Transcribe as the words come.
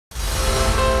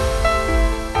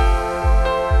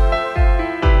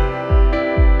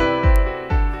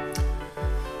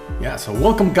So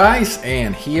welcome guys,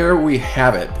 and here we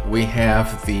have it. We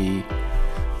have the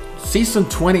season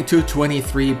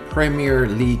 22-23 Premier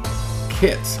League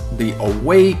kits, the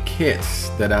away kits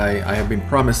that I have been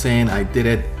promising. I did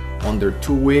it under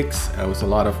 2 weeks. It was a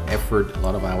lot of effort, a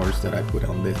lot of hours that I put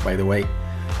on this, by the way.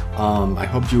 I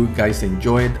hope you guys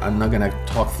enjoyed. I'm not gonna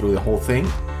talk through the whole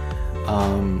thing,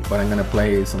 but I'm gonna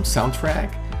play some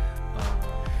soundtrack.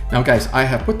 Now guys, I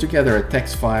have put together a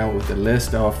text file with a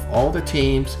list of all the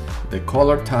teams, the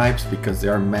color types, because they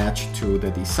are matched to the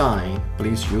design.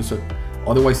 Please use it,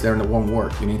 otherwise they won't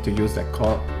work. You need to use the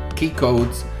key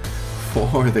codes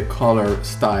for the color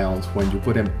styles when you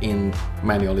put them in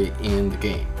manually in the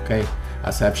game, okay?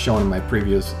 As I've shown in my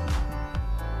previous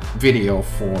video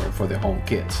for the home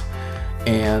kits.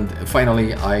 And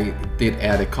finally, I did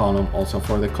add a column also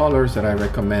for the colors that I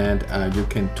recommend. You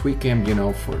can tweak them, you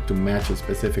know, to match a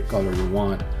specific color you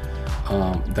want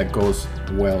that goes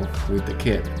well with the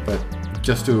kit. But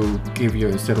just to give you,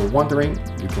 instead of wondering,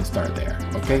 you can start there,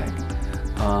 okay?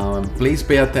 Please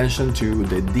pay attention to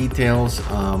the details.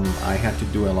 I had to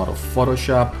do a lot of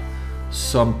Photoshop,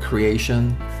 some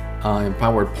creation in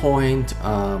PowerPoint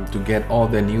to get all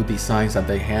the new designs that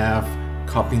they have,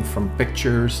 copying from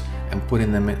pictures and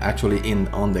putting them actually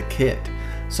on the kit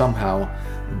somehow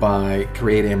by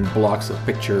creating blocks of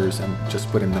pictures and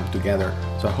just putting them together.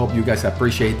 So I hope you guys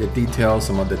appreciate the details,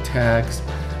 some of the text,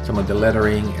 some of the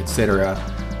lettering, etc.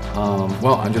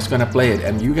 Well, I'm just gonna play it,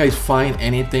 and you guys find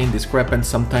anything discrepant.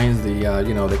 Sometimes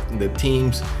the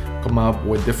teams come up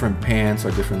with different pants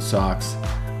or different socks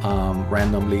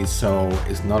randomly, so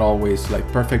it's not always like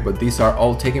perfect, but these are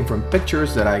all taken from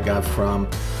pictures that I got from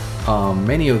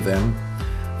many of them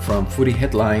from footy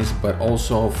headlines, but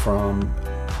also from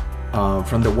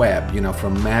the web, you know,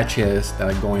 from matches that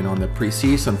are going on the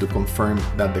preseason to confirm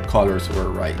that the colors were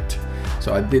right.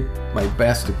 So I did my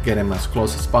best to get them as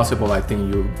close as possible. I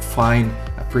think you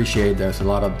appreciate there's a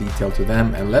lot of detail to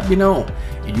them, and let me know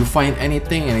if you find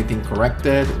anything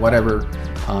corrected, whatever.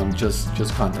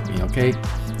 Just contact me, okay?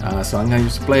 So I'm gonna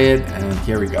just play it, and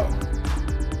here we go.